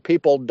world where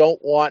people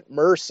don't want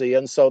mercy,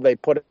 and so they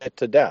put it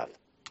to death.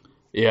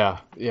 Yeah,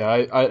 yeah,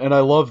 I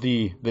love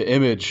the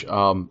image.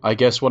 I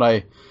guess when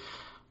I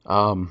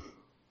um,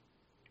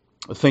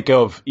 think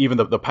of even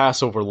the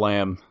Passover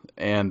lamb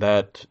and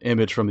that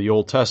image from the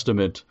Old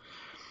Testament,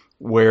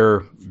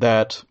 where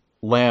that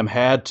lamb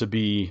had to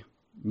be,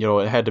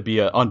 it had to be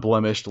an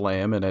unblemished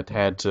lamb, and it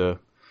had to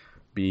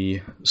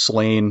be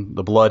slain.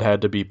 The blood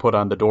had to be put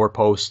on the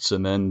doorposts,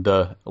 and then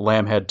the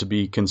lamb had to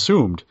be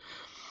consumed.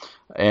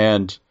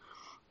 And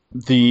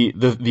the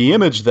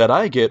image that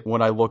I get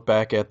when I look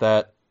back at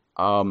that,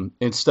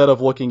 instead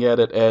of looking at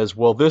it as,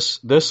 well,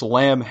 this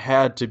lamb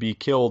had to be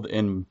killed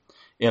in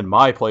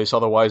my place,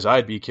 otherwise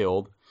I'd be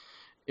killed,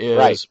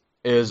 Right.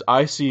 is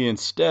I see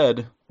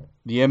instead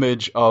the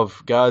image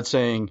of God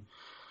saying,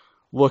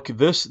 look,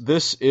 this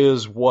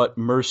is what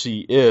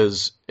mercy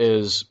is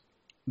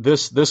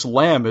this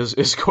lamb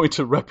is going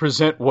to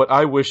represent what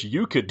I wish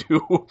you could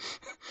do,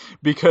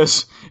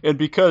 because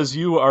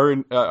you are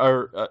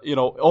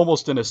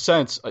almost in a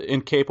sense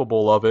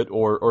incapable of it,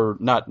 or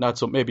not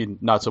so, maybe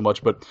not so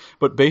much,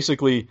 but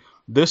basically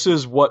this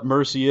is what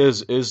mercy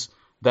is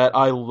that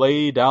I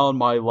lay down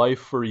my life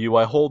for you.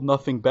 I hold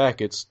nothing back.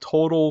 It's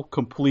total,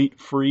 complete,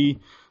 free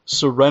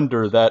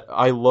surrender, that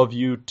I love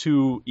you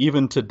to,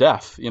 even to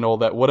death,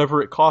 that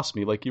whatever it costs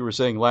me, like you were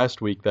saying last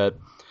week, that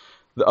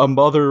a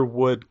mother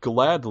would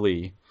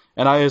gladly,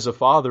 and I as a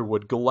father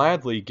would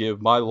gladly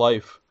give my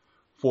life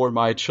for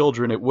my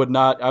children.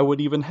 I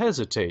would even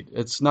hesitate.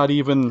 It's not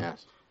even,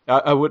 Yes.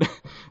 I would,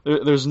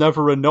 there's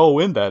never a no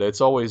in that.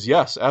 It's always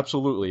yes,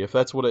 absolutely. If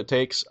that's what it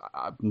takes,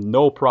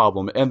 no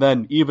problem. And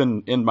then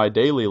even in my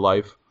daily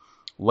life,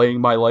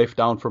 laying my life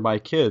down for my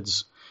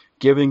kids,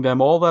 giving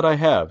them all that I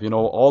have,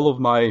 all of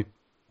my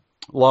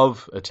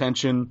love,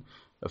 attention,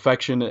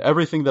 affection,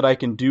 everything that I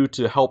can do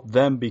to help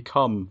them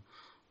become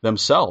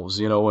themselves,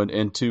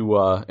 and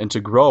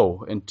to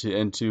grow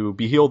and to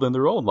be healed in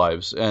their own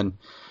lives. And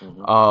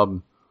Mm-hmm.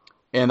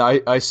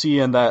 I see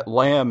in that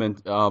lamb, and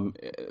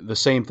the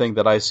same thing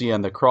that I see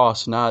on the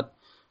cross, not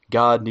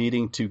God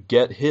needing to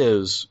get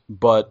his,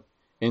 but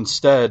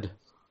instead,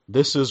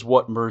 this is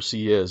what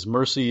mercy is.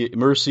 Mercy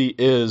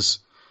is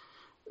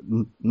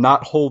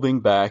not holding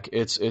back.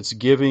 It's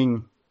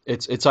giving.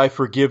 It's I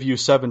forgive you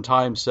 7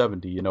 times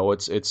 70.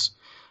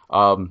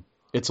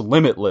 It's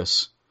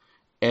limitless,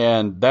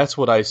 and that's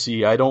what I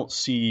see. I don't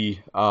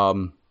see what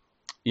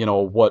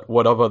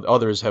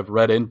others have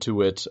read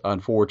into it,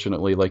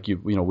 unfortunately, like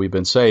we've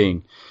been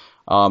saying,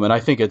 and I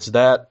think it's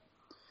that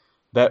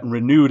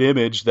renewed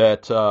image,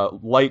 that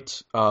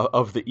light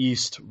of the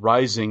east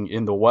rising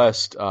in the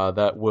west,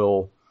 that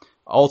will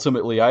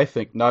ultimately, I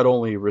think, not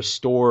only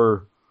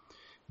restore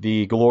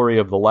the glory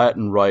of the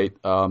Latin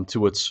rite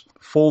to its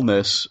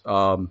fullness,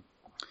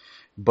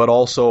 but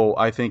also,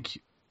 I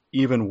think,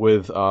 even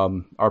with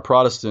our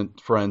Protestant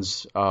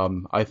friends,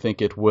 I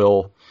think it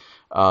will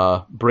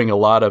bring a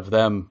lot of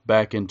them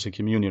back into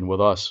communion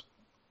with us.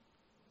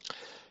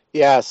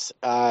 Yes.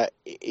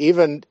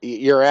 Even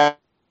you're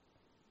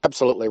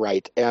absolutely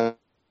right. And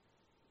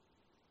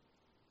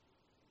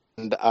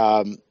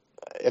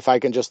if I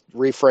can just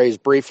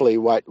rephrase briefly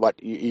what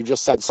you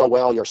just said so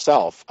well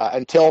yourself,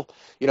 until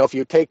if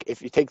you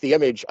take the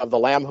image of the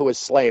Lamb who is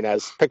slain,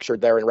 as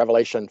pictured there in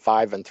Revelation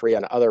 5:3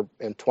 and other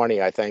in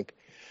 20, I think,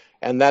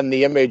 and then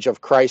the image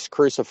of Christ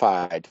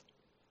crucified,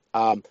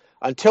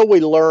 until we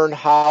learn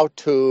how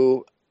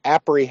to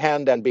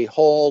apprehend and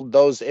behold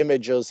those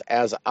images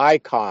as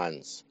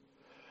icons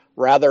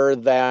rather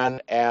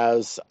than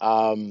as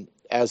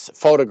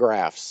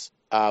photographs,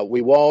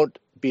 we won't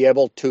be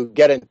able to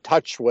get in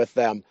touch with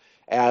them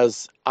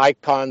as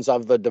icons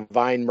of the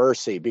divine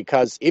mercy,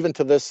 because even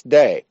to this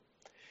day,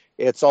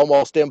 it's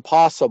almost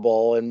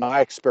impossible, in my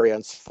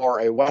experience,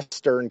 for a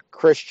Western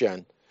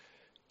Christian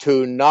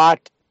to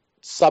not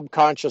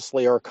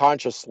subconsciously or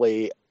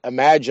consciously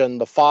imagine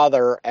the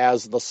Father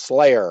as the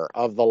slayer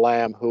of the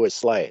Lamb who is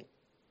slain.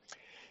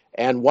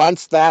 And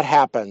once that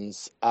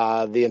happens,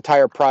 the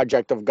entire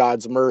project of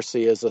God's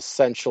mercy is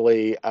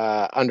essentially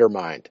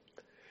undermined.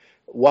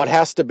 What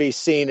has to be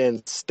seen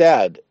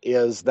instead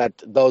is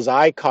that those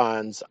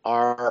icons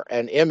are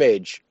an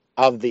image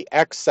of the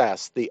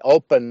excess, the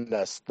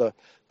openness, the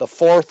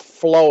forth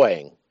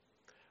flowing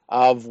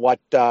of what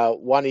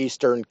one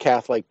Eastern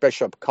Catholic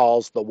bishop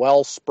calls the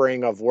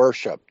wellspring of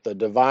worship, the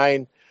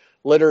divine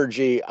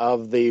liturgy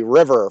of the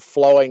river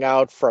flowing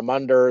out from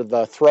under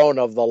the throne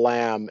of the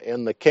Lamb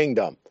in the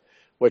kingdom,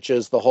 which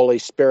is the Holy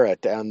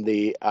Spirit and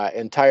the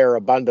entire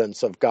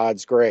abundance of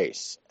God's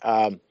grace.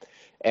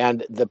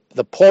 And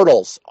the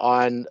portals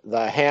on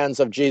the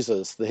hands of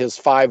Jesus, his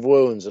 5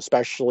 wounds,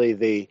 especially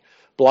the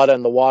blood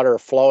and the water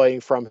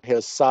flowing from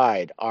his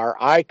side, are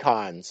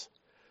icons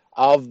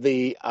of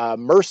the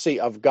mercy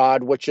of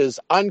God, which is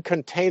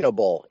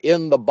uncontainable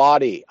in the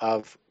body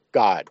of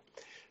God.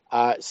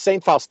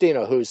 Saint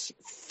Faustina, whose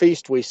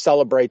feast we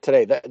celebrate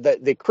today,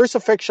 the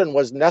crucifixion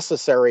was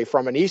necessary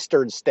from an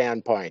Eastern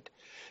standpoint,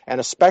 and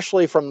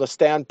especially from the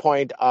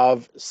standpoint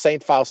of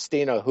Saint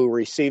Faustina, who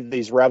received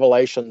these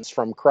revelations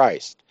from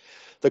Christ.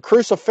 The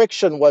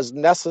crucifixion was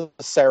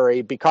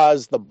necessary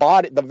because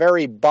the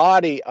very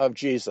body of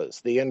Jesus,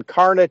 the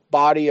incarnate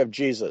body of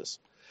Jesus,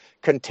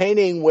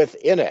 containing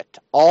within it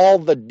all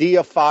the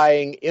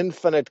deifying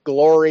infinite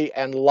glory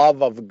and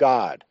love of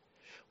God,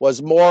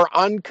 was more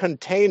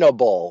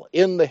uncontainable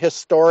in the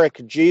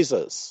historic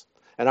Jesus.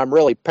 And I'm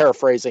really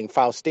paraphrasing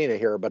Faustina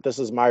here, but this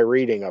is my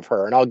reading of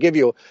her. And I'll give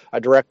you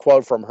a direct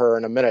quote from her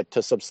in a minute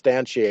to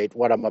substantiate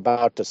what I'm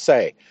about to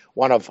say,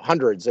 one of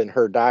hundreds in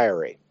her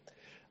diary.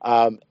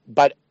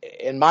 But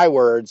in my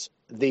words,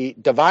 the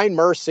divine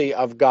mercy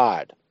of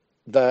God,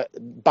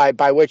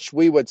 by which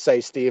we would say,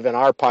 Steve, in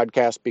our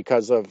podcast,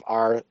 because of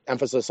our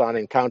emphasis on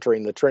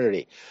encountering the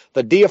Trinity,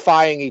 the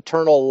deifying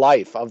eternal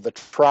life of the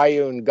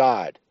triune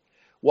God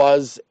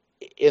was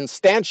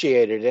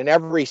instantiated in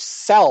every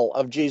cell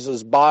of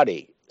Jesus'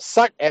 body.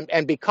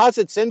 And because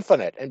it's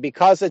infinite, and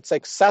because it's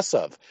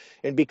excessive,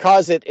 and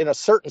because it, in a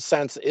certain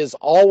sense, is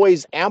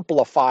always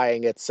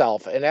amplifying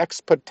itself in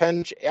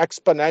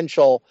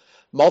exponential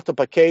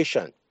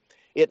multiplication,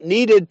 it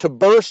needed to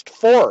burst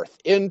forth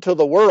into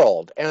the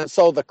world. And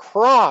so the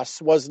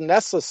cross was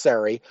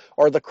necessary,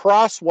 or the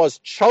cross was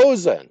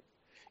chosen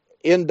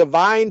in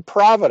divine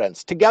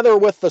providence, together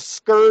with the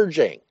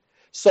scourging,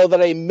 so that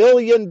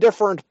 1,000,000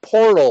 different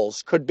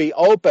portals could be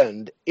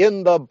opened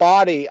in the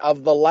body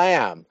of the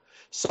Lamb,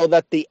 so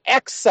that the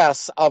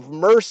excess of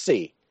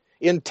mercy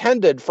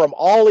intended from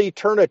all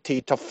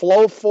eternity to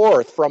flow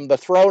forth from the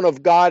throne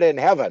of God in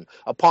heaven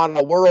upon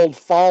a world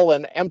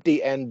fallen,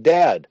 empty, and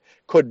dead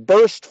could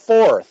burst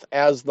forth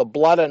as the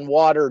blood and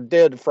water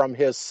did from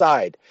his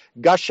side,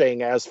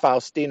 gushing, as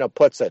Faustina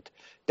puts it,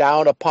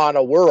 down upon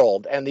a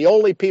world. And the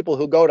only people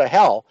who go to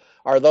hell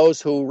are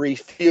those who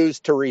refuse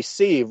to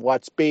receive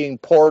what's being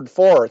poured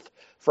forth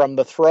from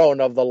the throne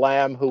of the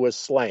Lamb who was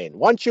slain.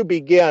 Once you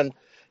begin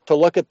to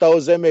look at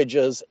those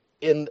images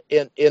in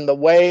the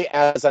way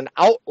as an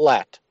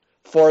outlet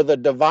for the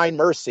divine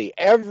mercy,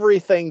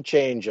 everything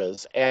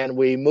changes, and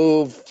we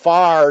move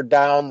far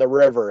down the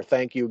river,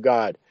 thank you,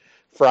 God,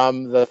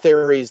 from the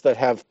theories that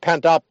have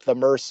pent up the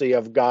mercy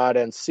of God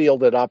and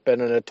sealed it up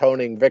in an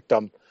atoning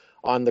victim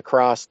on the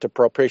cross to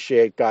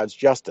propitiate God's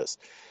justice.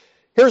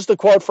 Here's the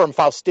quote from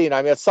Faustina.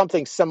 I mean, it's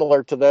something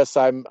similar to this.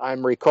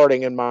 I'm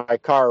recording in my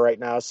car right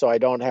now, so I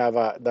don't have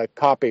the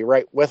copy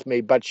right with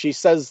me. But she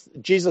says,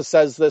 Jesus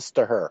says this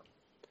to her: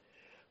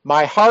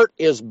 "My heart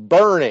is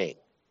burning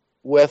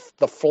with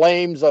the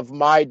flames of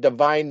my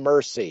divine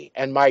mercy,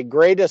 and my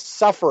greatest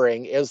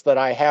suffering is that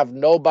I have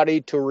nobody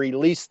to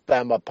release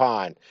them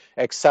upon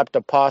except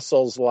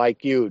apostles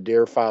like you,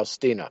 dear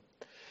Faustina."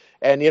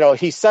 And,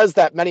 he says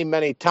that many,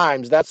 many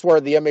times. That's where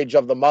the image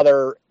of the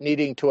mother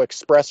needing to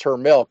express her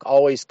milk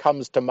always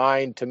comes to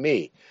mind to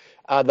me.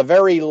 The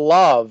very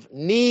love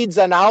needs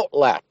an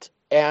outlet.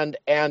 And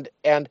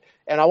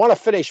I want to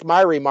finish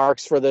my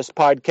remarks for this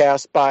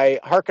podcast by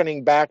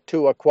hearkening back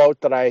to a quote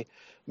that I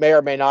may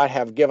or may not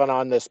have given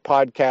on this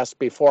podcast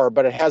before,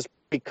 but it has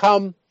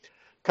become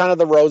kind of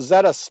the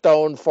Rosetta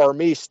Stone for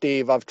me,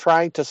 Steve, of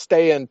trying to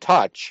stay in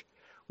touch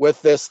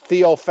with this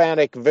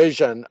theophanic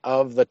vision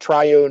of the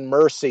triune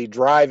mercy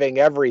driving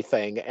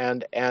everything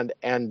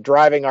and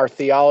driving our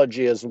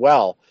theology as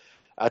well,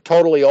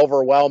 totally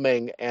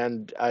overwhelming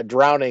and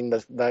drowning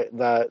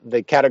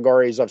the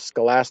categories of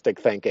scholastic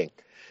thinking.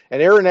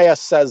 And Irenaeus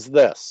says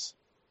this: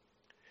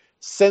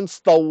 "Since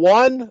the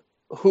one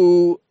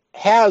who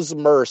has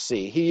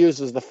mercy," he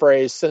uses the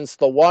phrase, "since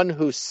the one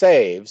who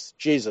saves,"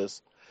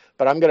 Jesus,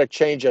 but I'm going to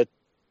change it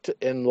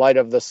in light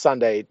of this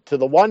Sunday, to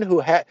the one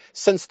who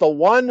since the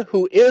one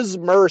who is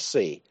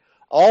mercy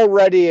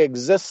already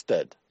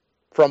existed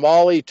from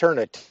all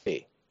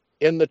eternity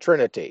in the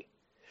Trinity,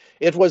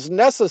 it was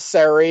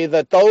necessary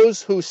that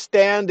those who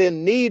stand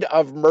in need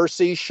of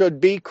mercy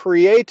should be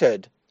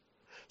created,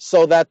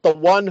 so that the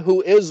one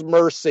who is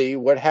mercy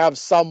would have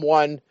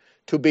someone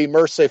to be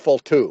merciful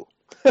to.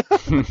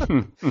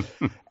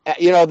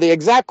 The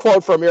exact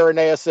quote from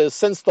Irenaeus is,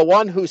 "Since the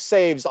one who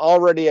saves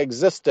already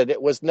existed,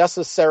 it was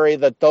necessary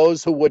that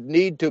those who would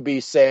need to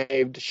be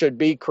saved should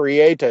be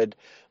created,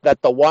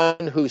 that the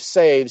one who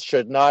saves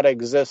should not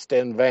exist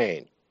in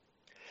vain."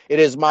 It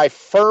is my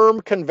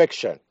firm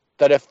conviction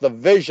that if the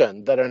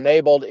vision that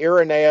enabled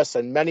Irenaeus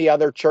and many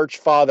other church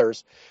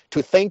fathers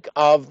to think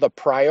of the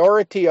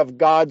priority of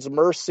God's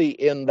mercy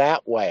in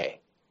that way,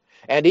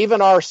 and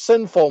even our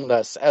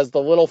sinfulness, as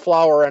the little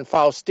flower and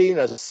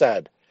Faustina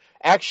said,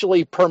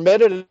 actually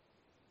permitted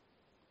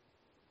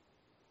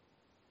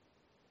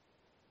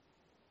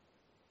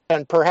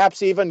and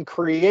perhaps even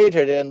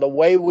created in the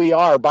way we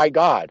are by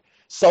God,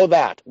 so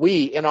that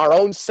we, in our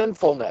own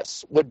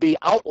sinfulness, would be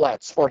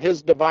outlets for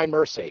his divine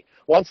mercy.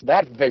 Once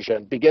that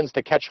vision begins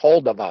to catch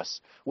hold of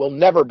us, we'll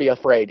never be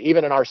afraid,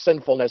 even in our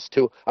sinfulness,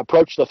 to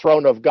approach the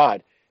throne of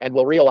God. And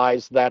we'll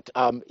realize that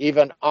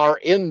even our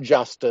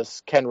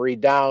injustice can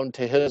redound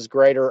to his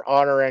greater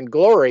honor and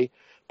glory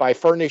by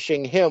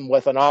furnishing him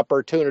with an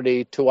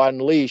opportunity to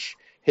unleash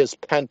his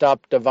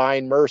pent-up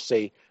divine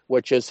mercy,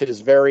 which is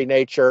his very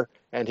nature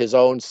and his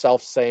own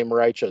self-same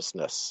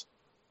righteousness.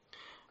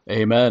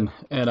 Amen.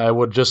 And I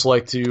would just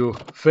like to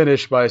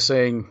finish by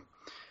saying,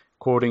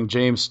 quoting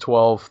James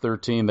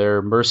 12:13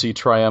 there, mercy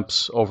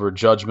triumphs over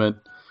judgment.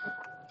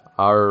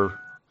 Our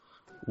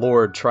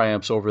Lord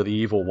triumphs over the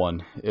evil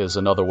one is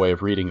another way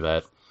of reading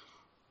that.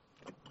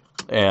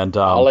 And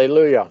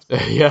Hallelujah.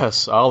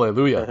 yes,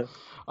 hallelujah.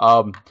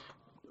 Um,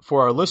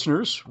 for our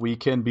listeners, we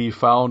can be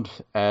found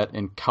at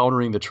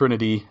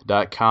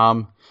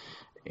encounteringthetrinity.com,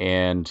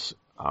 and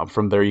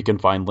from there you can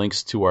find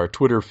links to our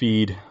Twitter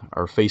feed,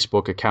 our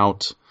Facebook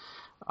account.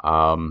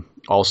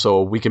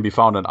 Also, we can be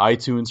found on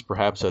iTunes.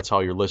 Perhaps that's how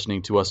you're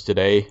listening to us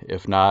today.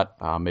 If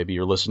not, maybe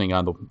you're listening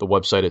on the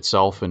website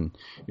itself and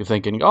you're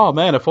thinking, oh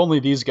man, if only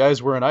these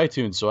guys were in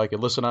iTunes so I could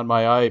listen on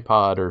my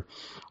iPod or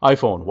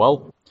iPhone.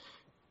 Well,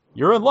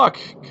 you're in luck.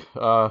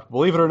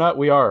 Believe it or not,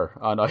 we are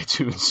on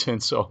iTunes.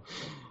 And so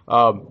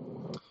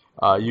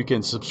you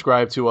can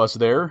subscribe to us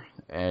there,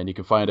 and you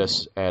can find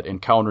us at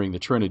Encountering the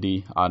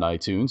Trinity on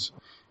iTunes.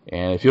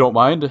 And if you don't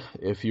mind,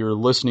 if you're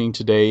listening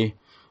today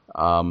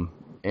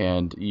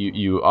and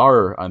you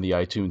are on the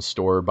iTunes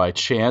store by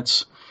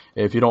chance,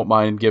 if you don't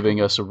mind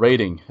giving us a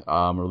rating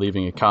or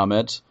leaving a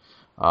comment,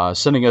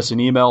 sending us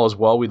an email as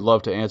well. We'd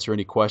love to answer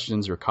any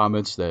questions or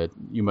comments that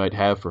you might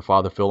have for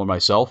Father Phil or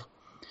myself.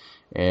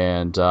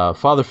 And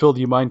Father Phil, do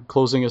you mind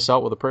closing us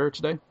out with a prayer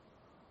today?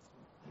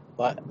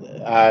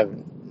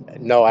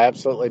 No,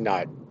 absolutely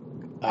not.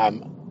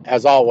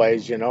 As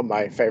always,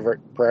 my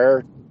favorite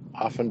prayer,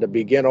 often to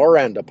begin or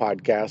end a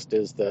podcast,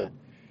 is the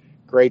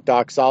great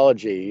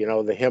doxology,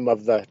 the hymn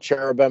of the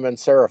cherubim and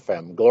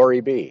seraphim.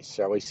 Glory be.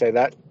 Shall we say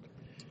that?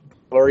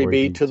 Glory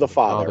be to the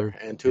Father,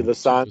 and to the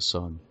Son,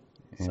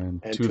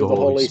 and and to to the the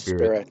Holy Holy Spirit,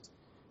 Spirit,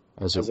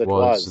 as as it it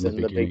was was in in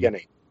the the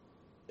beginning,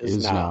 beginning,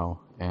 is now,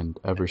 and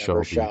ever and shall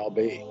ever be, shall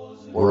be,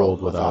 world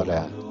world without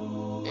without end.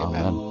 end.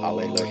 Amen. Amen.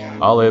 Hallelujah.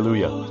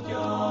 Hallelujah.